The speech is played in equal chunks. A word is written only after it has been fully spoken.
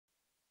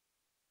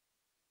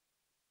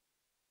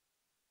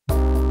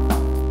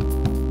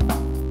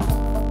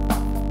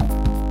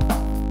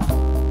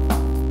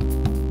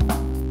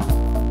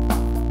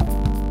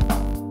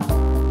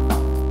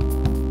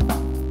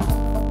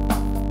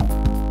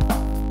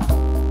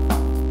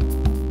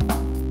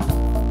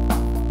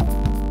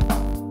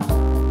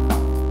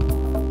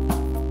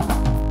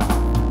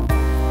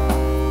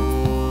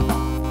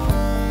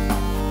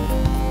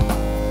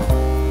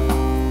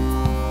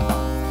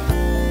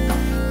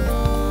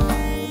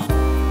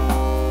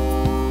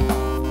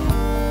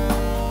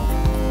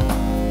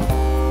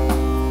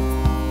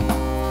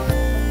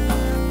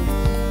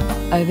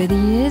Over the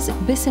years,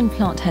 Bissen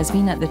plant has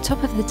been at the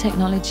top of the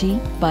technology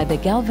by the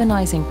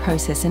galvanizing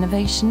process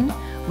innovation,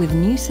 with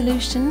new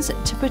solutions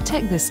to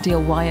protect the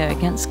steel wire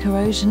against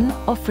corrosion,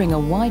 offering a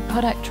wide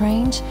product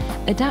range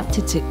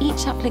adapted to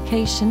each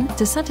application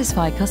to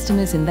satisfy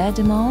customers in their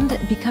demand,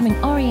 becoming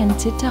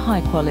oriented to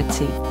high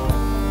quality.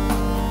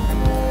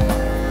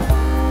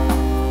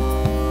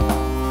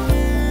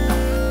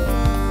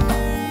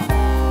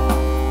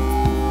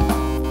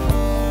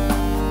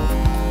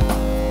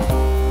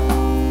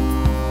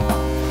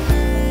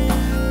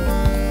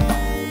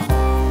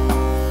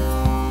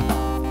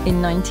 In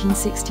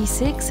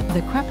 1966,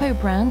 the Crapal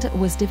brand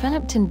was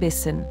developed in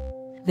Bissen.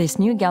 This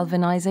new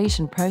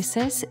galvanization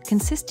process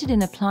consisted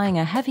in applying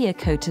a heavier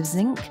coat of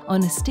zinc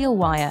on a steel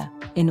wire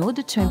in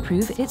order to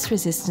improve its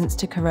resistance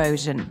to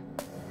corrosion.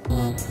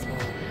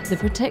 The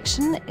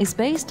protection is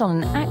based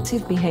on an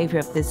active behavior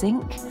of the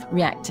zinc,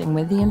 reacting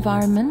with the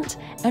environment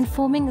and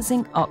forming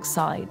zinc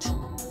oxide.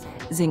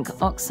 Zinc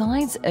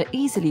oxides are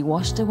easily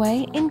washed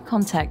away in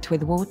contact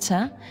with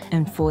water,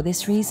 and for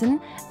this reason,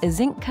 a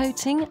zinc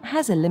coating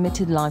has a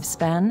limited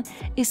lifespan,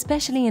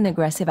 especially in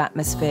aggressive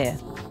atmosphere.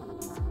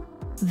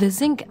 The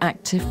zinc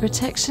active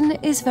protection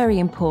is very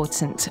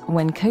important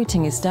when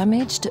coating is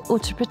damaged or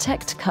to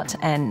protect cut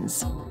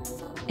ends.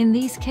 In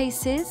these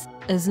cases,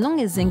 as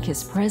long as zinc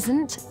is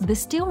present, the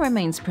steel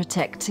remains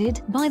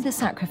protected by the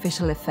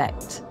sacrificial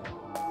effect.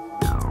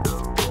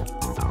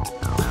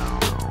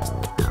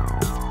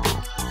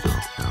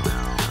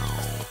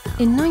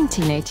 In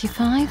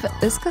 1985,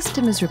 as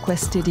customers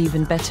requested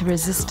even better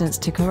resistance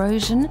to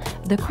corrosion,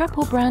 the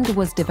Crapal brand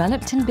was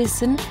developed in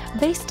Bissen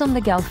based on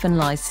the Galfan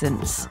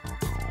license.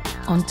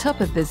 On top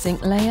of the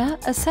zinc layer,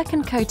 a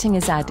second coating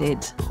is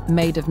added,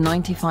 made of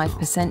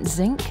 95%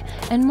 zinc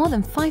and more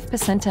than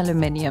 5%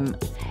 aluminium,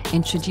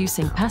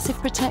 introducing passive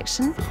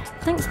protection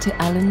thanks to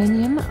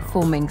aluminium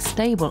forming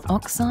stable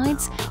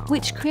oxides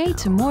which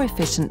create a more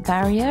efficient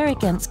barrier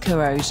against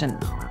corrosion.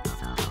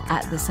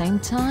 At the same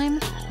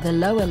time, the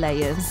lower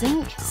layer of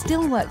zinc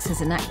still works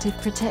as an active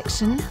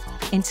protection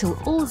until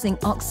all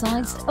zinc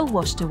oxides are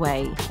washed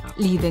away,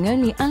 leaving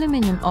only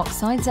aluminium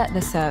oxides at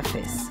the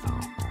surface.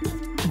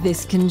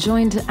 This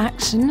conjoined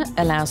action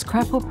allows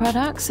Crapal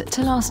products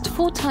to last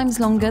 4 times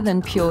longer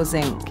than pure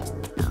zinc.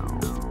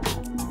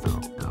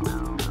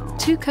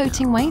 2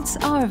 coating weights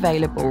are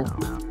available,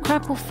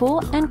 Crapal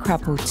 4 and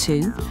Crapal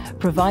 2,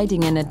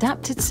 providing an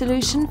adapted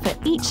solution for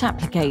each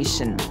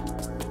application.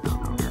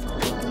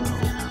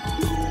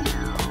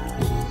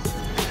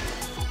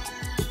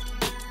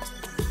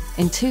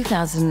 In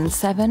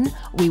 2007,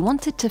 we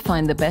wanted to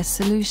find the best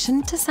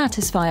solution to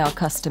satisfy our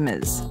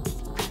customers.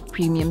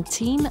 Premium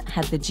team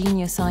had the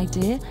genius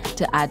idea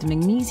to add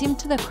magnesium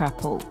to the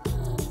Crapal.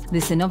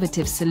 This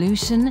innovative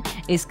solution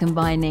is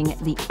combining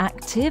the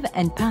active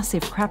and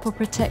passive Crapal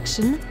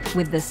protection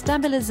with the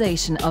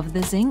stabilization of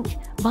the zinc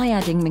by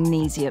adding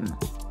magnesium.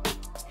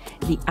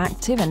 The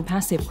active and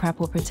passive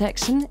Crapal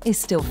protection is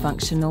still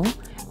functional,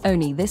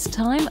 only this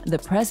time the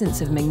presence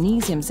of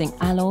magnesium-zinc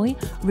alloy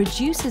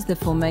reduces the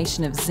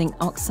formation of zinc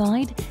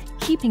oxide,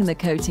 keeping the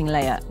coating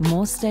layer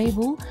more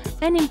stable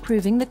and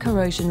improving the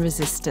corrosion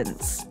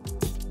resistance.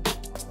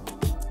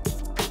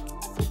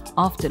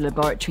 After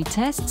laboratory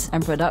tests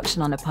and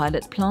production on a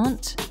pilot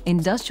plant,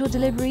 industrial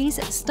deliveries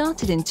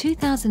started in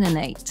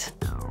 2008.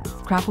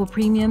 Crapal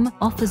Premium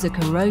offers a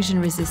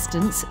corrosion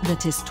resistance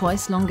that is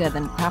twice longer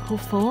than Crapal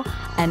 4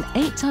 and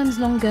 8 times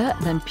longer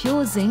than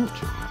pure zinc,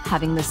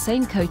 having the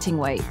same coating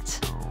weight.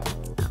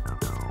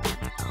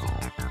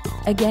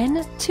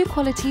 Again, 2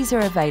 qualities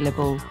are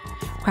available,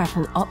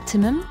 Crapal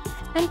Optimum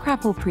and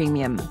Crapal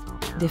Premium,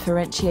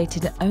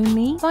 differentiated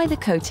only by the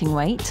coating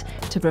weight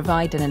to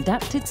provide an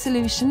adapted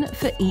solution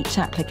for each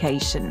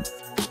application.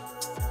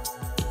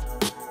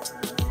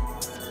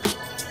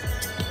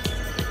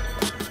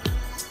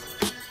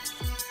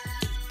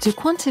 To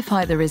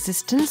quantify the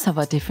resistance of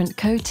our different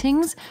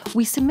coatings,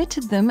 we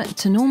submitted them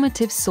to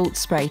normative salt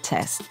spray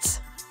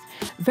tests.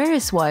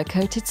 Various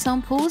wire-coated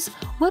samples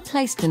were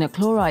placed in a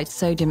chloride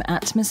sodium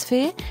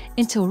atmosphere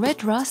until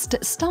red rust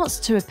starts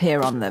to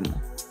appear on them.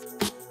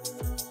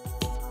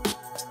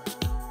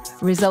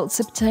 Results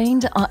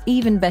obtained are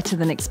even better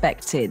than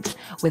expected,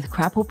 with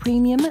Crapal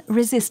Premium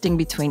resisting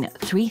between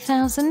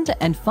 3,000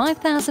 and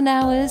 5,000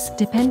 hours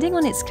depending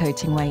on its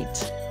coating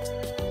weight.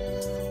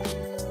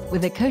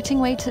 With a coating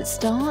weight at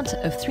start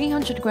of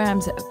 300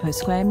 grams per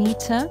square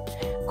meter,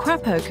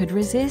 Crapal could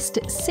resist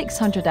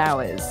 600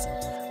 hours,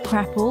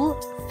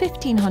 Crapal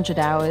 1,500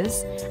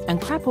 hours, and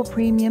Crapal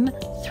Premium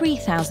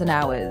 3,000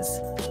 hours.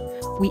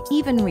 We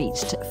even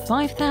reached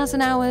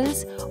 5,000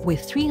 hours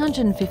with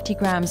 350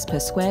 grams per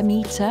square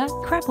meter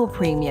Crapal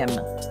Premium.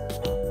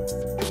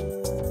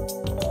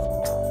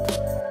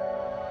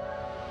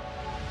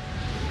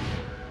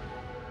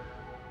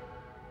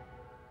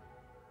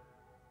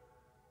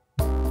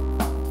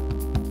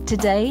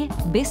 Today,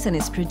 Bissen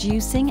is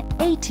producing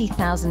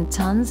 80,000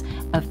 tons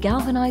of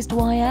galvanized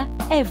wire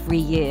every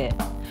year,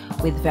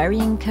 with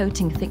varying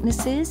coating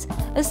thicknesses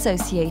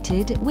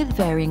associated with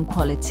varying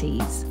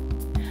qualities.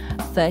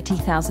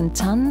 30,000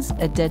 tons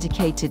are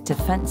dedicated to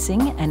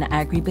fencing and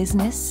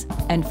agribusiness,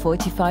 and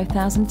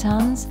 45,000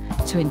 tons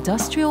to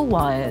industrial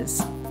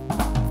wires.